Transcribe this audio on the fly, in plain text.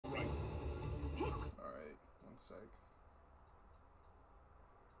God's sake.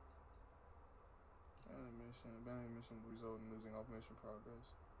 Abandoning mission will result in losing all mission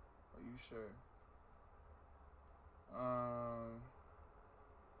progress. Are you sure?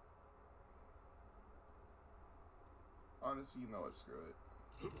 Honestly, you know what? Screw it.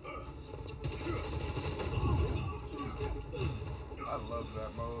 I love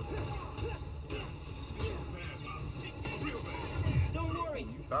that mode. Don't worry,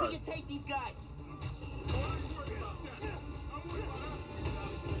 we can take these guys.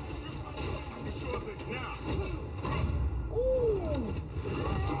 Ooh.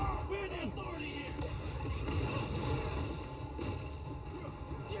 We're the authority here.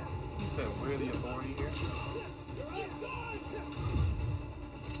 He said we're the authority here.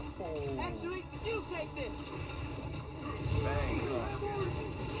 Oh. Actually, you take this. Bang.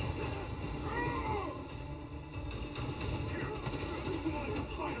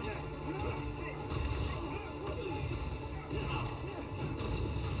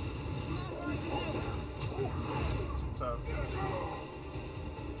 Too tough.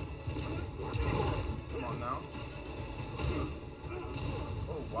 Come on now.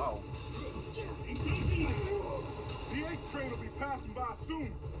 Oh, wow. The 8th train will be passing by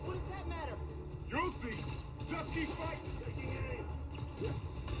soon. What does that matter? You'll see. Just keep fighting. Taking aim.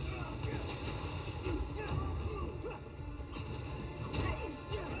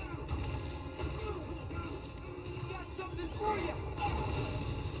 Got something for you.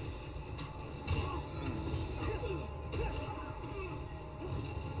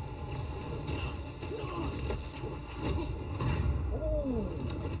 Ooh.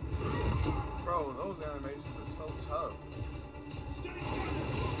 Bro, those animations are so tough.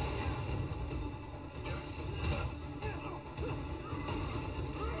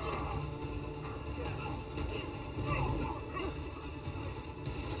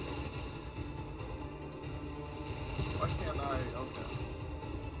 Why can't I? Okay.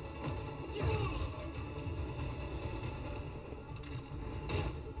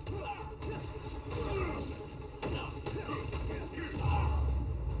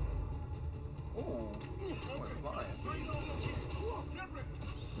 Ooh, went flying.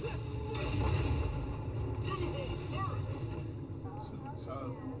 Too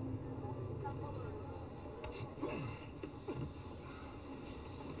tough.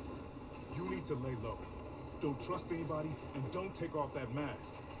 You need to lay low. Don't trust anybody, and don't take off that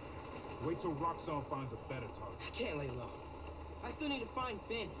mask. Wait till Roxxon finds a better target. I can't lay low. I still need to find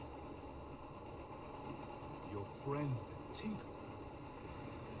Finn. Your friend's the Tinkerer.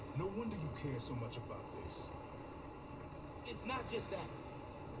 No wonder you care so much about this. It's not just that.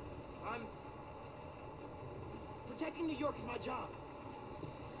 Protecting New York is my job.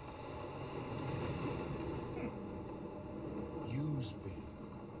 Use Finn.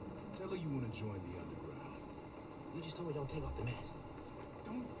 Tell her you want to join the underground. You just told me don't take off the mask.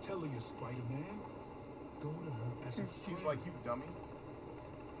 Don't tell her you're Spider-Man. Go to her as a friend. He's like, you dummy.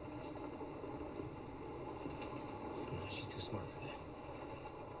 No, she's too smart for that.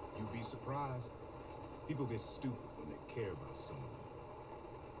 You'd be surprised. People get stupid when they care about someone.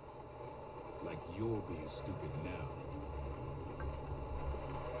 Like you're being stupid now.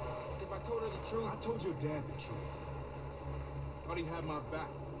 If I told her the truth... I told your dad the truth. Thought he'd have my back.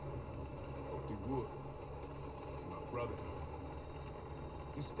 Hoped he would. My brother.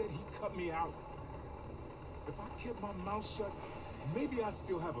 Instead, he cut me out. If I kept my mouth shut, maybe I'd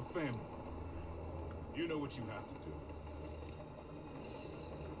still have a family. You know what you have to do.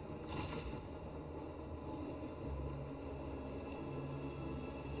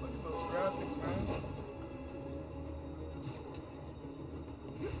 Look at those graphics, man.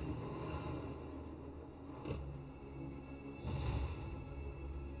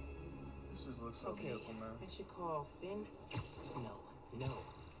 This just looks so beautiful, man. I should call Finn. No.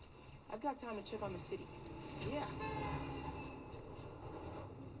 I've got time to check on the city. Yeah.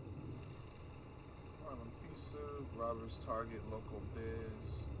 Harlem Feast Soup, Robbers Target, Local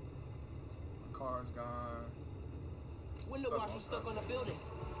Biz. My car's gone. Window washer stuck on the building.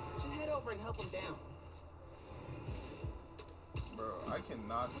 Should head over and help him down. Bro, I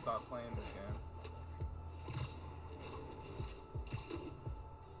cannot stop playing this game.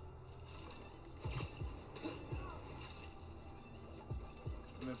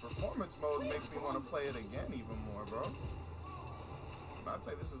 And the performance mode makes me want to play it again even more, bro. I'd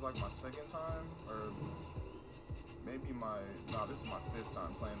say this is like my second time, or maybe this is my 5th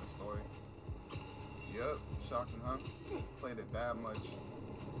time playing the story. Yep, shocking, huh? Played it that much.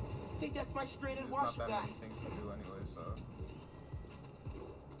 Think that's my straight-in There's not washer that guy. many things to do anyway, so.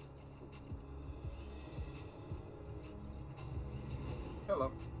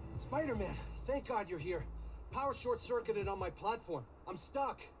 Hello. Spider-Man, thank God you're here. Power short-circuited on my platform. I'm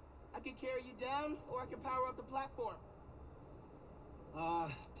stuck. I can carry you down, or I can power up the platform.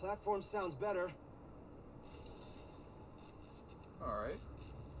 Platform sounds better. Alright.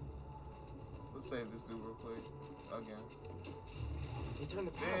 Let's save this dude real quick. Again. They turn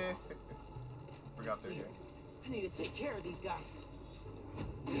the power Yeah. off. Forgot their Here, name. I need to take care of these guys.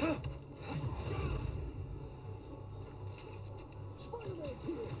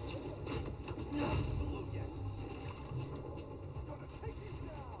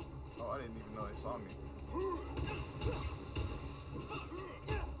 Oh, I didn't even know they saw me.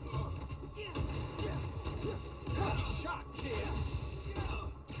 Shot, kid.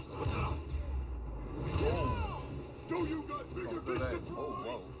 Do you got bigger Oh, for that. Oh,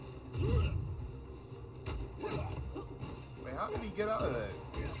 whoa. Wait, how did he get out of that?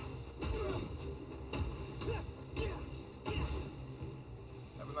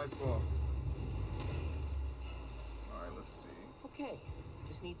 Have a nice fall. Alright, let's see. Okay,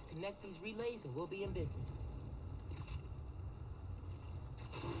 just need to connect these relays and we'll be in business.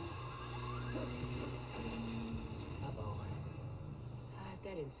 Uh-oh.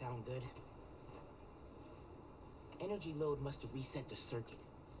 That didn't sound good. Energy load must have reset the circuit.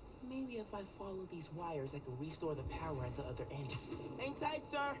 Maybe if I follow these wires, I can restore the power at the other end. Hang tight,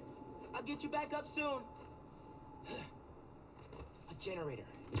 sir. I'll get you back up soon. A generator.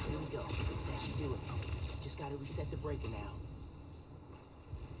 Here we go. That should do it. Just gotta reset the breaker now.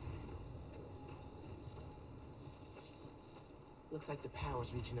 Looks like the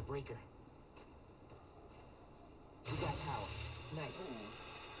power's reaching the breaker. We got power. Nice.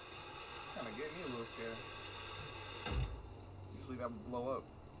 Kind of get me a little scared. Usually that would blow up.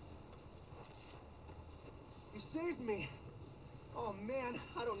 You saved me. Oh man,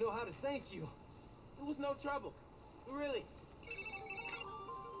 I don't know how to thank you. It was no trouble. Really.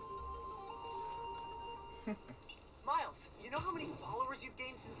 Miles, you know how many followers you've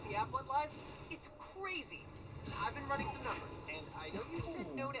gained since the app went live? It's crazy. I've been running some numbers, and I know you said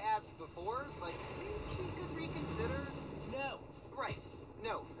no to ads before, but maybe you could reconsider. No. Right.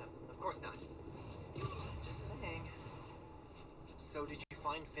 No, of course not. Just saying. So did you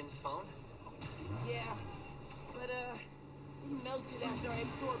find Finn's phone? Yeah. But, it melted after I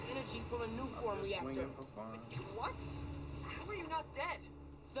absorbed energy from a new form I'm just reactor. swinging for fun. What? How are you not dead?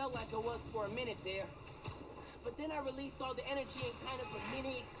 Felt like I was for a minute there. But then I released all the energy in kind of a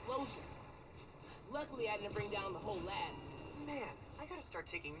mini explosion. Luckily, I didn't bring down the whole lab. Man, I gotta start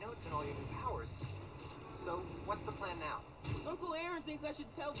taking notes on all your new powers. So, what's the plan now? Uncle Aaron thinks I should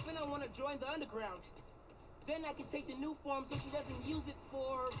tell Finn I want to join the underground. Then I can take the new form so she doesn't use it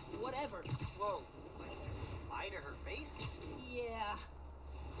for whatever. Whoa, like, lie to her face? Yeah.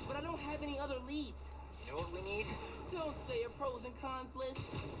 But I don't have any other leads. You know what we need? Don't say a pros and cons list.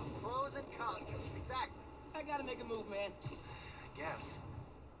 Pros and cons. Exactly. I gotta make a move, man. I guess.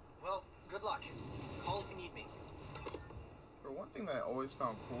 Well, good luck. Call if you need me. But one thing that I always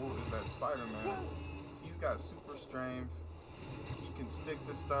found cool is that Spider-Man, he's got super strength, he can stick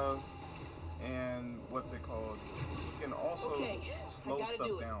to stuff, and what's it called? He can also Okay, slow I gotta stuff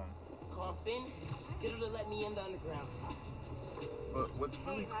do it. down. Call Finn, get her to let me in the underground. But what's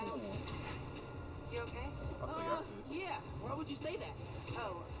really Hey, Miles. cool, You okay? I'll tell you after this. Yeah, why would you say that?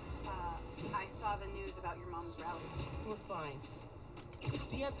 Oh, I saw the news about your mom's rally. We're fine.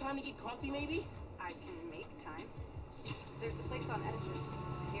 Do you have time to get coffee, maybe? I can make time. There's a place on Edison,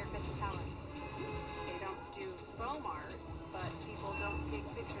 near Fisk Palace. They don't do foam art, but people don't take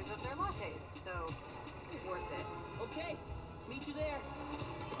pictures of their lattes, so worth it. Okay, meet you there.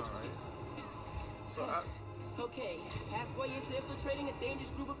 Alright. So Okay, halfway into infiltrating a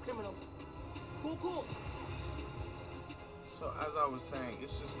dangerous group of criminals. Cool. So as I was saying,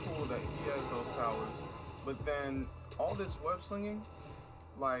 it's just cool that he has those powers. But then all this web slinging,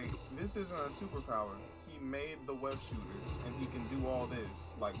 like, this isn't a superpower. He made the web shooters and he can do all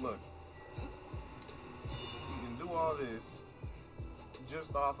this. Like, look. He can do all this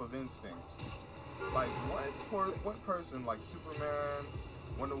just off of instinct. Like, what person, like Superman,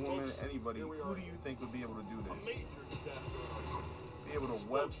 Wonder Woman, anybody, who do you think would be able to do this? Be able to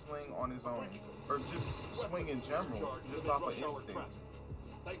web sling on his own? Or just swing in general, just off of instinct?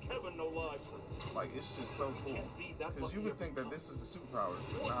 Thank heaven no lives. Like, it's just so cool. Because you would think that this is a superpower,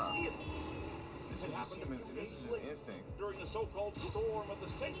 but nah. This is just human, this is just instinct. During the so-called storm of the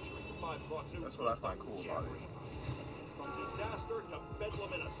century, That's what I find cool about it. From disaster to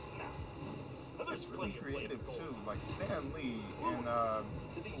bedlam in a snap. Now, there's It's really plenty of creative ways to too. go. Like Stan Lee and,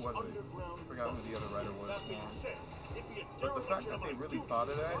 who was it? I forgot who the other writer was That being for him. said, But the fact that they really thought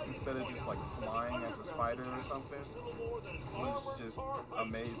of that instead of just like flying as a spider or something was just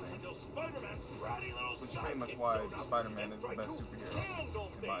amazing. Which is pretty much why Spider-Man is the best superhero,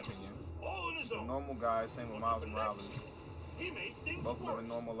 in my opinion. He's a normal guy, same with Miles Morales. Both living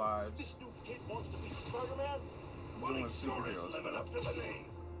normal lives, doing superhero stuff.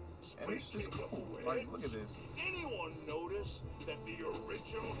 And it's just cool. Like, look at this. Anyone notice that the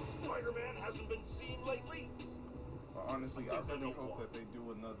original Spider-Man hasn't been seen lately? But honestly, I really hope that they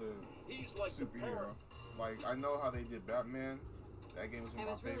do another superhero. Like, I know how they did Batman. That game was one I of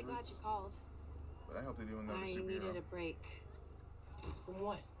was my really glad favorites. you called. But I hope they do another I superhero. needed a break. From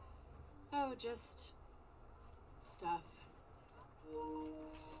what? Oh, just stuff.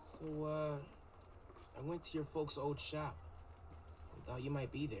 So, I went to your folks' old shop. I thought you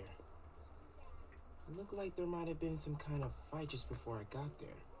might be there. It looked like there might have been some kind of fight just before I got there.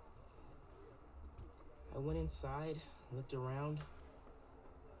 I went inside, looked around,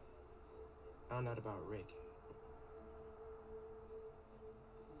 found out about Rick.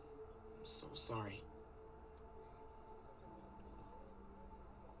 I'm so sorry.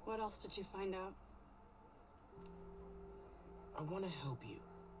 What else did you find out? I want to help you.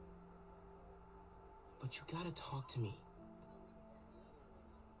 But you gotta talk to me.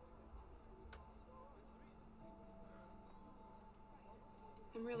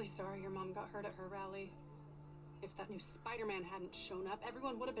 I'm really sorry your mom got hurt at her rally. If that new Spider-Man hadn't shown up,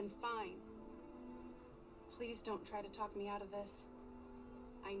 everyone would have been fine. Please don't try to talk me out of this.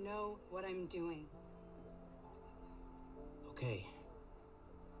 I know what I'm doing. Okay.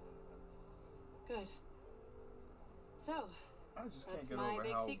 Good. So, I just can't that's get my over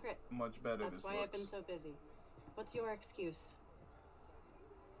big how secret. much better That's this why looks. I've been so busy. What's your excuse?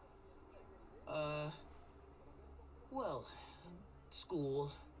 Well,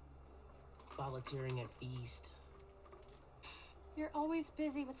 school, volunteering at Feast. You're always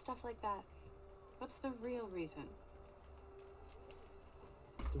busy with stuff like that. What's the real reason?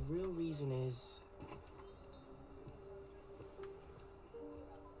 The real reason is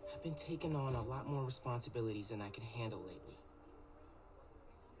I've been taking on a lot more responsibilities than I can handle lately.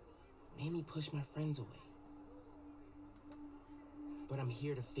 Made me push my friends away. But I'm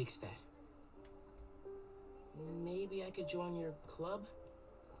here to fix that. Maybe I could join your club?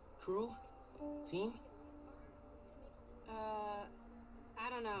 Crew? Team? I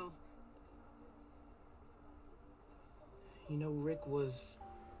don't know. You know, Rick was...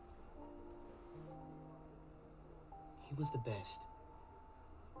 He was the best.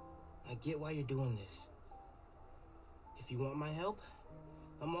 I get why you're doing this. If you want my help,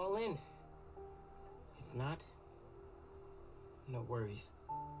 I'm all in. If not, no worries.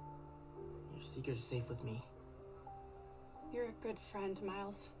 Your secret is safe with me. You're a good friend,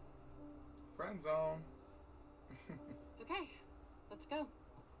 Miles. Friend zone. Okay, let's go.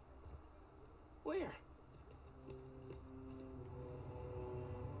 Where?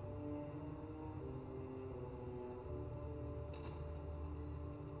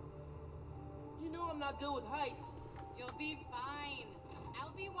 You know I'm not good with heights. You'll be fine.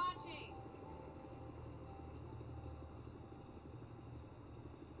 I'll be watching.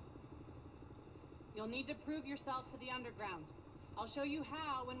 You'll need to prove yourself to the underground. I'll show you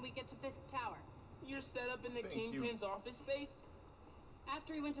how when we get to Fisk Tower. You're set up in the Thank you. Kingpin's office space?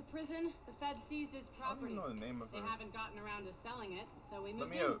 After he went to prison, the Fed seized his I don't property. even know the name of They her. haven't gotten around to selling it, so we Let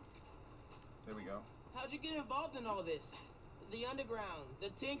moved me in. out. There we go. How'd you get involved in all this? The underground, the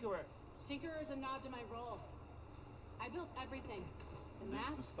Tinkerer. Tinkerer's a nod to my role. I built everything. The This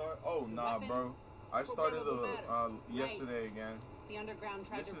the masks, start? Oh, nah, bro. weapons. I started matter. yesterday again. the underground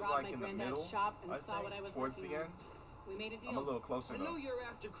tried This to is rob like my in the granddad's middle, shop and I saw think, what I was towards working the on. end. We made a deal. I'm a little closer I though. know you're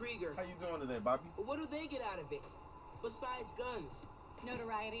after Krieger. How you doing today, Bobby? But what do they get out of it? Besides guns.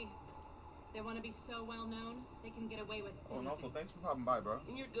 Notoriety. They want to be so well known, they can get away with Oh, and also anything. thanks for popping by, bro.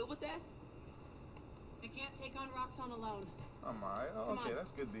 And you're good with that? I can't take on Roxxon alone. I'm alright. Oh, Come okay, on.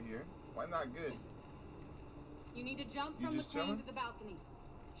 that's good to hear. Why not good? You need to jump You from the just plane chilling? to the balcony.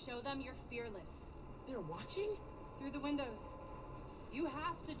 Show them you're fearless. They're watching? Through the windows. You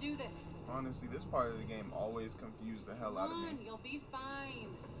have to do this. Honestly, this part of the game always confused the hell Come out of on, me. you'll be fine.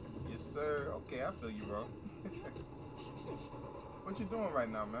 Yes, sir. Okay, I feel you, bro. What you doing right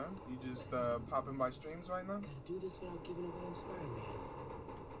now, man? You just popping by streams right now? Gotta do this without giving away I'm Spider-Man.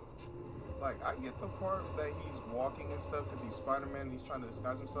 Like, I get the part that he's walking and stuff because he's Spider-Man and he's trying to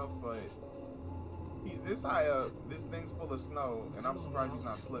disguise himself, but he's this high up, this thing's full of snow, and I'm surprised he's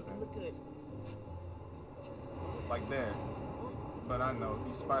not slipping. Look good. Like there. But I know,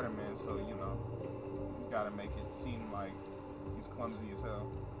 he's Spider-Man, so, you know, he's got to make it seem like he's clumsy as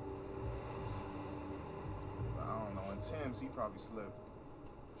hell. But don't know. And Tim's, he probably slipped.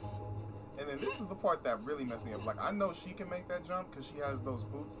 And then this is the part that really messed me up. Like, I know she can make that jump because she has those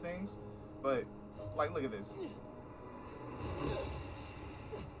boots things. But, like, look at this.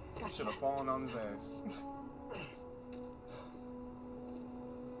 Gotcha. Should have fallen on his ass.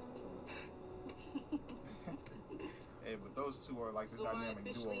 Hey, but those two are like the So am I dynamic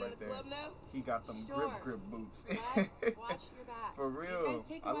duo officially in right the there. club now? He got them Sure. grip boots. But watch your back. For These real. guys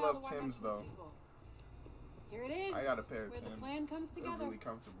take a I while love to warm up Tim's to the though. table. Here it is. I got a pair of where Tim's. the plan comes They're together. really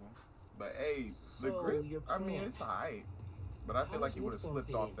comfortable. But hey, the So, grip, your I mean, plan. it's alright. But I feel How like does he would have Wolfstone slipped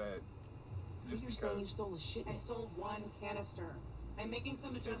fit off in? that just You're saying you because stole a I shipment. stole one canister. I'm making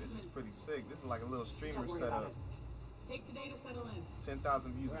some this adjustments. is pretty sick. This is like a little streamer Don't worry about setup. it. Take today to settle in.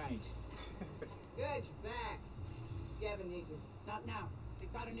 10,000 views Right. a piece. Good, you're back. Gavin needs you. Not now.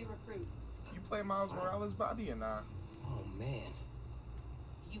 We've got a new recruit. You play Miles Morales, Bobby, or not? Oh man.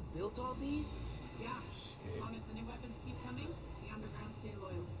 You built all these? Yeah. Shit. As long as the new weapons keep coming, the underground stay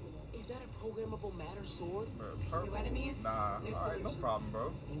loyal. Is that a programmable matter sword? Bro, purple? New enemies, Nah, new alright, no solutions. problem,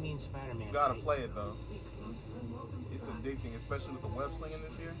 bro. You mean Spider-Man? You gotta right? play it though. Speaks most unwelcome It's surprise. addicting, especially with the web slinging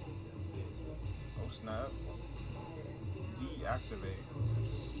this year. Oh snap. Deactivate.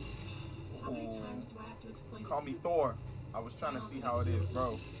 How many Ooh. times do I have to explain Call it to me you? Thor. I was trying to see how it is,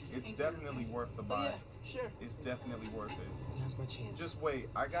 bro. It's definitely worth the Oh, buy. yeah, sure. It's definitely worth it. Now's my chance. Just wait.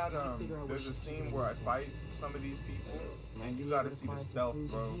 I got figure out what there's a she's scene doing. where I fight some of these people, Might and be you able gotta to see the find some stealth,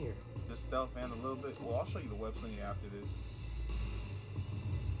 clues in bro. here. The stealth and a little bit. Well, I'll show you the web slinging after this.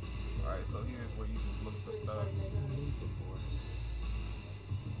 Alright, so here's where you just look for stuff. Seen these before.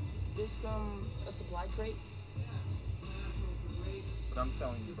 This a supply crate? But I'm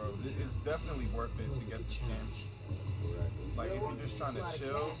telling you, bro, it's definitely worth it to get the skin. Like, if you're just trying to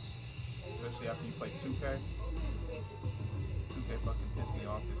chill, especially after you play 2K. 2K fucking pissed me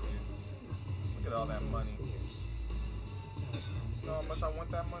off this year. Look at all that money. Stairs. Sounds You promising. know how much I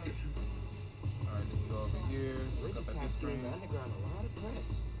want that money? Alright, then you go over here, look up at this Digita's giving screen. the underground a lot of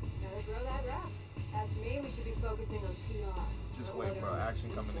press. Gotta grow that rap. Ask me, we should be focusing on PR. Just Not wait, whether bro. it's Action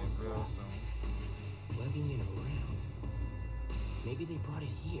coming in real crap. soon. Plugging in around. Maybe they brought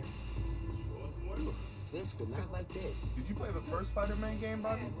it here. Ooh, Fisk would not like this. Did you play the first Spider-Man game,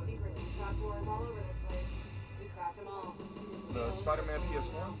 Bobby? There's secrets and trapdoors all over this place. We cracked them all. The Spider-Man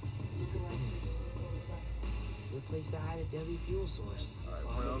PS4? Secret rooms. Good place to hide a deadly fuel source. Alright,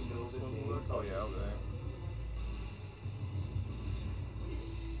 where else was it supposed to look? Oh yeah, okay.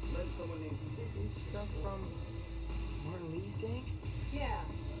 Let someone name you. Is stuff from Martin Lee's gang? Yeah,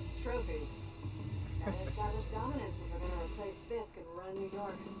 trophies. Gotta establish dominance if we're gonna replace Fisk and run New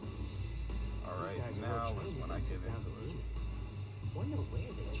York. These Alright, guys are now more is trained when than I get 10,000 into it. demons. Wonder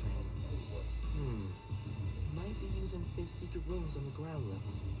where they train. Might be using Fisk's secret rooms on the ground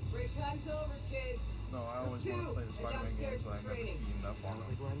level. Break time's over, kids. No, I always want to play the Spider-Man games, but I never see enough on Sounds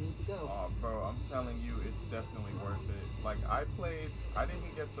them. like where I need to go. Oh, bro, I'm telling you, it's definitely worth it. Like, I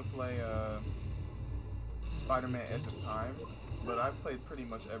didn't get to play Spider-Man Edge of Time, but I've played pretty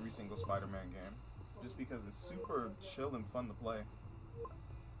much every single Spider-Man game, just because it's super chill and fun to play.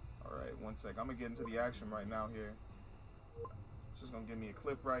 Alright, one sec. I'm gonna get into the action right now here. It's just gonna give me a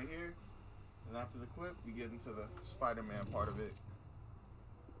clip right here, and after the clip, we get into the Spider-Man part of it.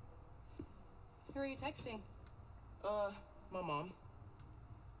 Who are you texting? My mom.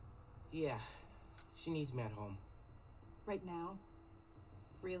 Yeah, she needs me at home. Right now?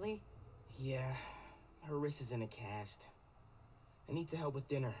 Really? Yeah, her wrist is in a cast. I need to help with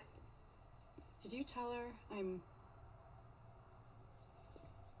dinner. Did you tell her I'm...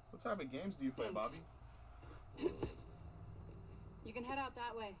 What type of games do you play, Thanks. Bobby? You can head out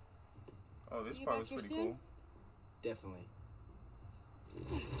that way. Oh, this See you part back was here pretty soon? cool. Definitely.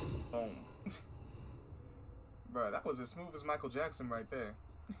 Boom. Bro, that was as smooth as Michael Jackson right there.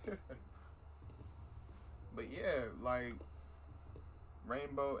 But yeah, like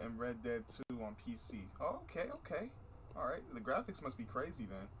Rainbow and Red Dead 2 on PC. Oh, okay. Alright, the graphics must be crazy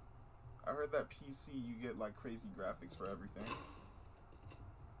then. I heard that PC you get like crazy graphics for everything.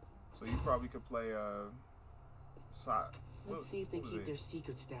 So you probably could play Let's see if they what was keep it? their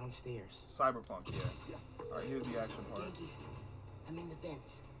secrets downstairs. Cyberpunk, yeah. Alright, here's the action part. Yankee, I'm in the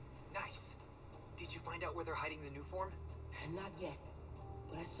vents. Nice. Did you find out where they're hiding the new form? Not yet,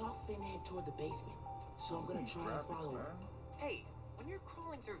 but I saw Finn head toward the basement, so I'm gonna These try and graphics, follow him. man. Hey, when you're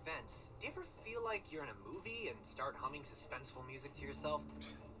crawling through vents, do you ever feel like you're in a movie and start humming suspenseful music to yourself?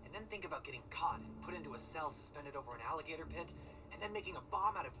 And then think about getting caught and put into a cell suspended over an alligator pit, and then making a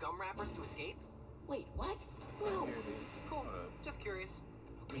bomb out of gum wrappers to escape? Wait, what? Right No. here it is. Cool. Hold up. Just curious.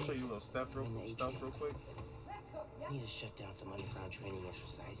 Let me show you a little stuff real quick. I need to shut down some underground training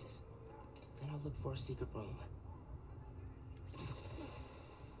exercises. Then I'll look for a secret room.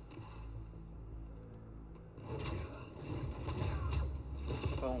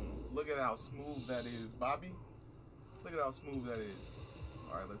 Look at how smooth that is, Bobby. Look at how smooth that is.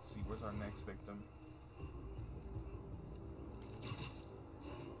 All right, let's see. Where's our next victim?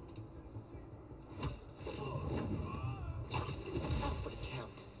 For the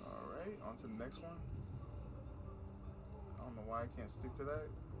count. All right, on to the next one. I don't know why I can't stick to that.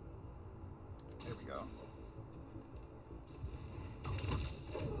 There we go.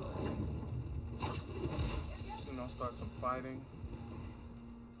 Soon I'll start some fighting.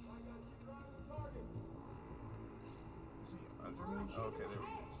 Is he under me? Oh, okay, there he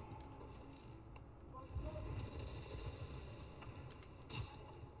is.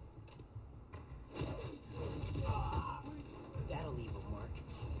 That'll leave a mark.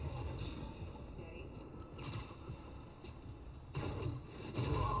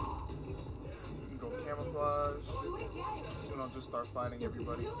 You can go camouflage. Soon I'll just start fighting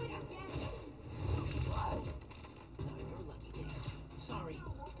everybody. Now you're lucky, Dan. Sorry.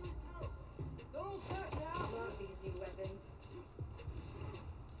 Love these new weapons.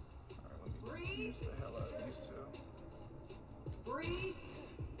 Alright, let me use the hell out of these two. Breathe.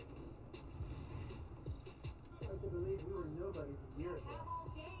 Hard to believe we were nobody a year ago.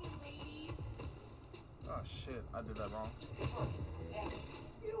 Oh shit, I did that wrong.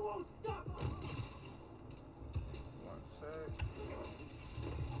 You won't stop us! One sec.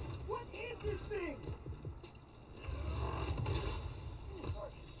 What is this thing?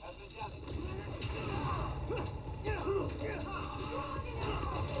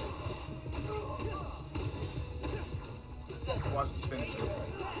 Watch this finish it.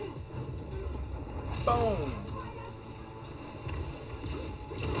 Boom!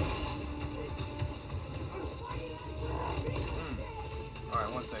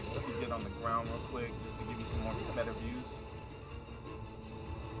 Alright, one second. Let me get on the ground real quick just to give you some more better views.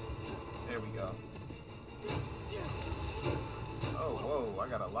 There we go. Oh, whoa, I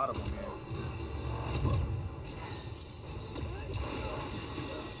got a lot of them here.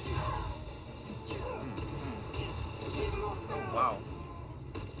 Oh, wow.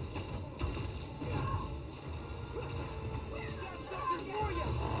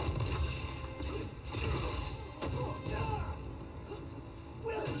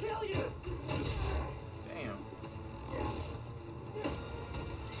 We'll kill you! Damn.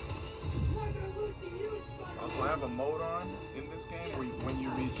 Also, I have a mode on in this game where when you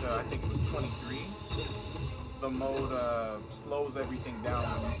reach, I think it was 23, the mode slows everything down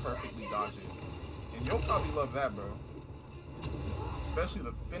when you perfectly dodge it. And you'll probably love that, bro. Especially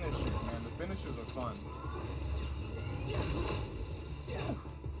the finishers, man. The finishers are fun.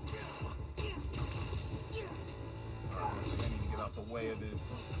 Alright, once again, I need to get out the way of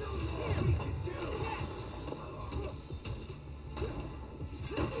this.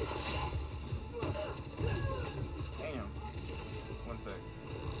 Damn. One sec.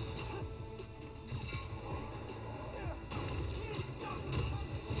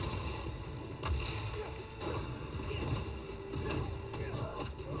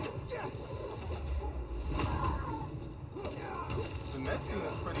 The next scene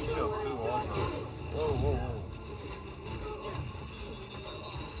is pretty chill too, also. Whoa, whoa, whoa.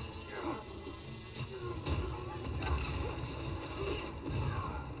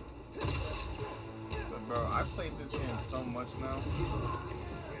 But bro, I played this game so much now.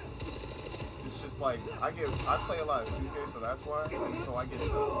 It's just like I play a lot of 2K, so that's why. And so I get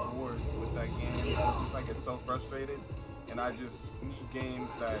so bored with that game. Just I get so frustrated, and I just need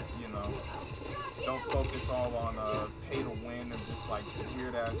games that, you know, don't focus all on pay to win and just like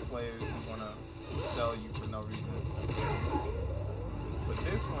weird ass players who wanna sell you for no reason. But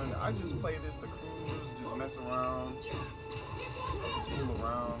this one, I just play this to cruise, just mess around, just fool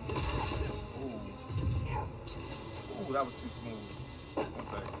around. Ooh, that was too smooth. One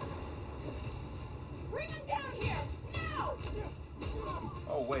sec. Bring him down here now.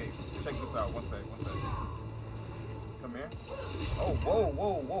 Oh wait, check this out. One sec. Come here. Oh,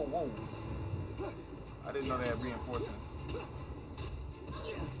 whoa. I didn't know they had reinforcements.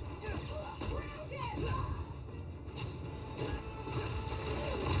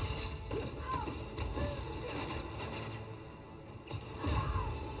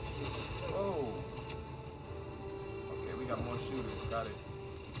 Whoa. Okay, we got more shooters. Got it.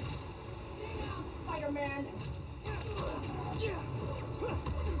 Spider-Man.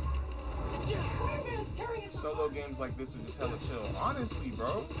 Solo games like this are just hella chill. Honestly,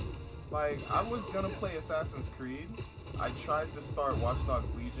 bro. Like, I was gonna play Assassin's Creed. I tried to start Watch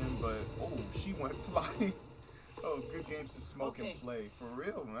Dogs Legion, but oh, she went flying. Oh, good games to smoke and play. For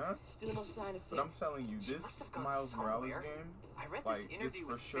real, man. Still no sign of But I'm telling you, this Miles Morales game, like, it's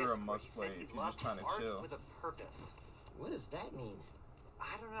for sure a must play if you're just trying to chill. With a purpose. What does that mean?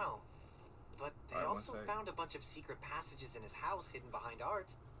 I don't know. also say. found a bunch of secret passages in his house hidden behind art.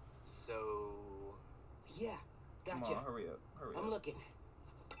 So... Yeah, Come gotcha. on, hurry up. Hurry I'm up. looking.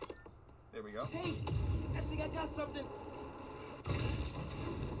 There we go. Hey, I think I got something.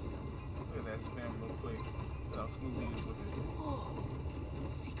 Look at that spam real quick. Look how smooth he is with it. Oh,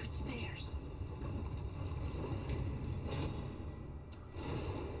 secret stairs.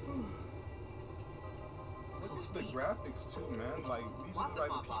 Look at the graphics too, man. Like these Lots are of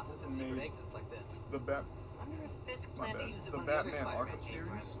the mob type bosses of have people secret who made exits like this. the Bat. Wonder if Fisk My planned to bad. use it The when the other Batman Spider-Man Arkham came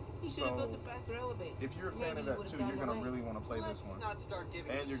from. series. He should have built So a faster elevator. if you're a fan Maybe of he that would've too, gotten you're gonna away. really want to play this Let's one. not start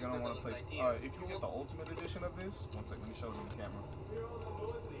giving And you're gonna want to play. ideas. If you get the ultimate edition of this, one second, let me show it in the camera.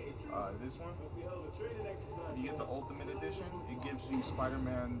 This one. If you get the ultimate edition, it gives you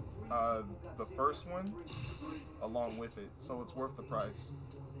Spider-Man, the first one, along with it, so it's worth the price.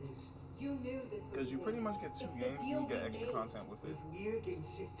 You knew this was Because you pretty much get 2 games and you get extra content with it. We're getting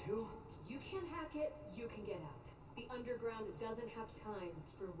sick too. You can't hack it, you can get out. The underground doesn't have time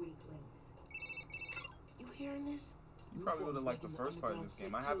for weaklings. You hearing this? You probably would have liked the Making the first part of underground this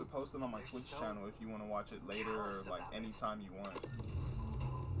game. sick I have too. it posted on my They're Twitch so channel if you want to watch it later or callous like about it. anytime you want.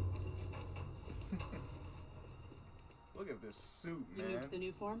 Look at this suit, You man. moved the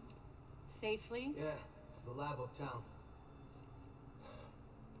new form? Safely? Yeah, the lab uptown.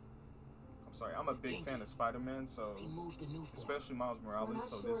 I'm sorry, I'm a big fan of Spider-Man, so They moved the new form. especially Miles We're Morales. not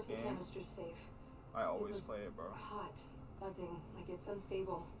So sure this if the game, canister's safe. I always was play it, bro. Hot, buzzing, like it's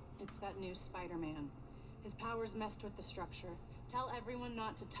unstable. It's that new Spider-Man. His powers messed with the structure. Tell everyone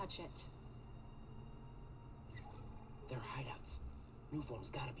not to touch it. They're hideouts. New form's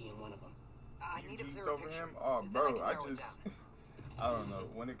gotta be in one of them. I You need a geeked clearer over picture. him? Oh, Then I bro, can I narrow it just, down. I don't know.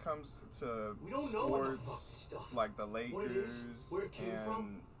 When it comes to We don't know enough about sports, this stuff. like the What it Lakers is, where it came and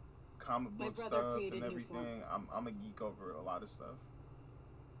from. comic My book brother stuff created and New Form. everything, I'm a geek over a lot of stuff.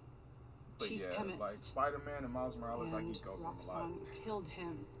 But Chief yeah, Chemist. like Spider-Man and Miles Morales, I And geek over them a lot. Roxxon killed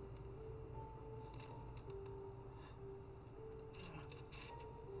him.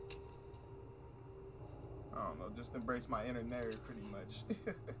 I don't know, just embrace my inner nerd pretty much.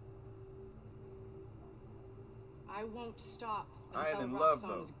 I won't stop I until ain't in love though.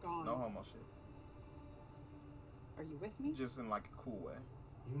 Roxxon's gone. No homo shit. Are you with me? Just in like a cool way.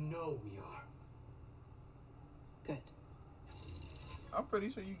 You know we are. Good. I'm pretty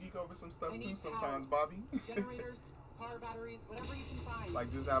sure you geek over some stuff I too need sometimes, power. Bobby. Generators, car batteries, whatever you can find. Like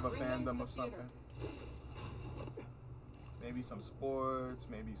just have a Bring them to fandom the of theater. something. Maybe some sports,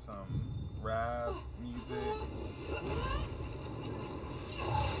 maybe some rap, music.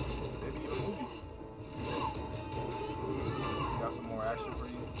 Maybe even movies. Got some more action for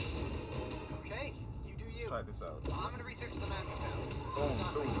you. Okay, you do you. Try this out. I'm gonna research the map you found. Boom,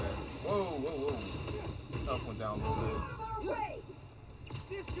 through his ass. Whoa, whoa, whoa. Tough went down a little bit.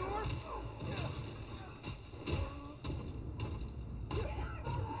 This yours?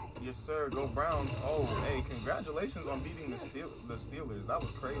 Yes, sir. Go Browns. Oh, hey, congratulations on beating the Steelers. That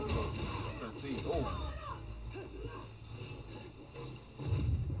was crazy to see. Oh.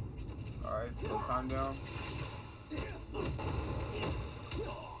 All right, slow time down.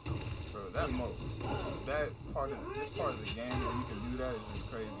 Bro, that part of this part of the game where you can do that is just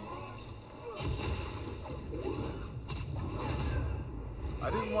crazy. I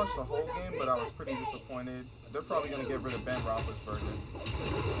didn't watch the whole game, but I was pretty disappointed. They're probably gonna get rid of Ben Roethlisberger.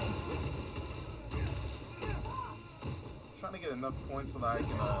 Trying to get enough points so that I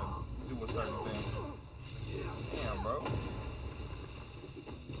can do a certain thing. Damn, bro.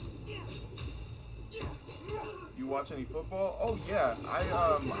 You watch any football? Oh yeah,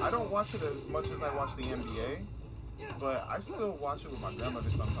 I don't watch it as much as I watch the NBA, but I still watch it with my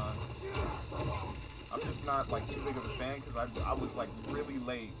grandmother sometimes. I'm just not like too big of a fan because I was like really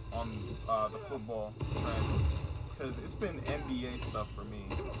late on the football trend because it's been NBA stuff for me.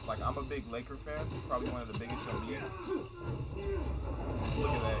 Like I'm a big Laker fan, probably one of the biggest in the league. Look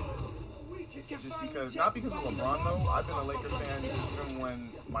at that. Just because, not because of LeBron though. I've been a Laker fan even when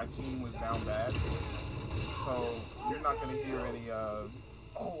my team was down bad. So you're not gonna hear any oh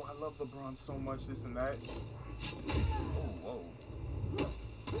I love LeBron so much, this and that. Oh whoa.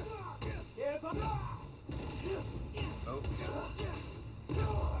 Nope.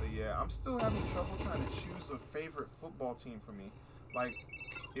 But yeah, I'm still having trouble trying to choose a favorite football team for me. Like,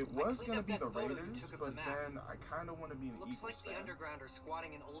 it was gonna be the Raiders, but then I kind of want to be an Looks Eagles like fan. the Underground are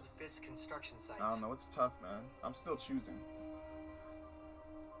squatting in old Fisk construction sites. I don't know, it's tough, man. I'm still choosing.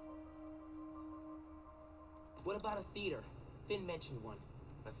 What about a theater? Finn mentioned one.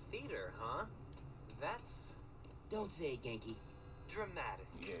 A theater, huh? That's... Don't say it, Genki. dramatic.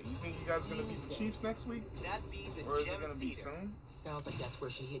 Yeah, you think you guys are gonna beat the Chiefs next week? That'd be the Or is it Gem gonna be Theater. soon? Sounds like that's where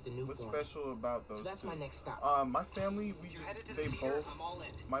she hit the new What's form. special about those So that's two? my next stop. My family, If you're headed to the they theater, both, I'm all in.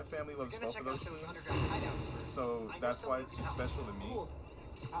 my family loves You're gonna both of check out those those teams. underground hideouts first. So I know that's why someone it's who can just help. special to me. Cool.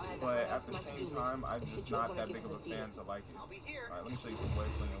 I'll add But that at to the my same to-do time, list I'm and hit just you up not when I that get big to of a the theater. fan to like it. I'll be here. Alright, let me show you some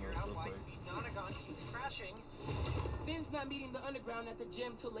websling Figure real out why quick. Speed Nonagon keeps crashing. Ben's not meeting the underground at the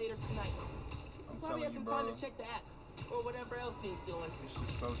gym till later tonight. I'm Probably telling has you, some time bro. to check the app or whatever else needs doing. It's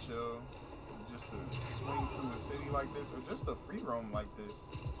just so chill. Just to swing through a city like this, or just to free roam like this.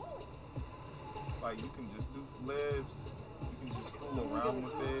 Like, you can just do flips, you can just fool around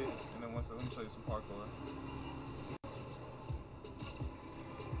with it, and then let me show you some parkour.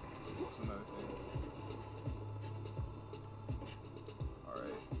 What's another thing?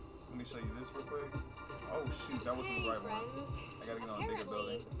 Alright, let me show you this real quick. Oh shoot, that wasn't the right one. I gotta get on a bigger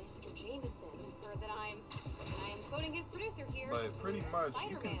building. Mr. Jameson heard that I'm quoting his producer here. But pretty much,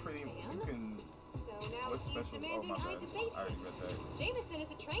 you can Spider-Man you can, So now what's he's special? Oh demanding my I bad, debate I already him. read that. Jameson is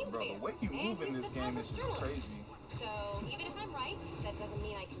a trained Bro, man. the way you and move in he's this the game top is just journalist. crazy. So even if I'm right, that doesn't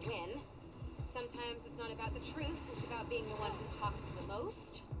mean I can win. Sometimes it's not about the truth, it's about being the one who talks the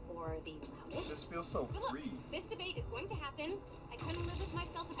most or the It loudest. just feels so But look, free. this debate is going to happen. I couldn't live with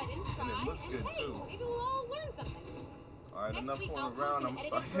myself if I didn't try. And it looks good, hey, too. maybe we'll all learn something. Alright, Next enough week, fooling I'll around. post I'm an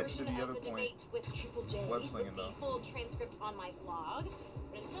start edited heading to version the of other the point. debate with Triple J, Web with slinging, the though. full transcript on my blog.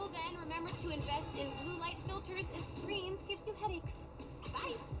 But until then, remember to invest in blue light filters if screens give you headaches.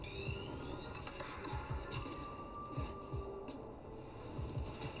 Bye.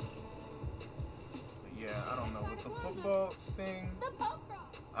 Yeah, I don't know. With the football thing,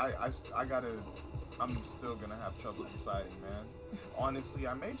 I'm still gonna have trouble deciding, man. Honestly,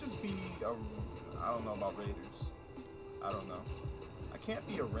 I may just be I don't know about Raiders. I don't know. I can't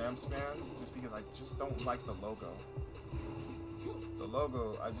be a Rams fan just because I just don't like the logo. The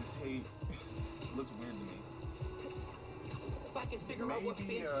logo, I just hate. It looks weird to me. If I can figure out what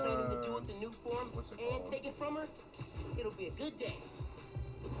Maybe, Ben's planning to do with the new form what's it and called? take it from her, it'll be a good day.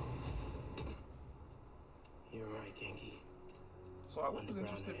 You're right, Genki. So I was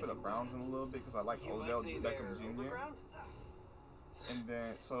interested for the Browns in a little bit because I like You might Odell say Beckham they're Jr. overground? And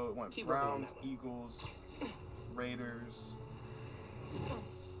then so it went Keep working on Browns, that one. Eagles, Raiders,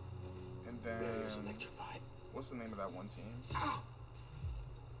 and Barriers then electrified what's the name of that one team?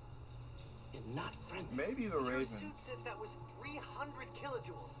 and not friendly. Maybe the Your suit Ravens. says that was 300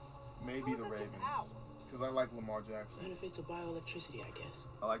 kilojoules. Maybe How is the that just Ravens. out? Because I like Lamar Jackson. Benefits of bioelectricity, I guess.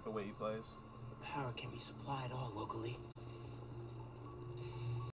 I like the way he plays. Power can be supplied all locally.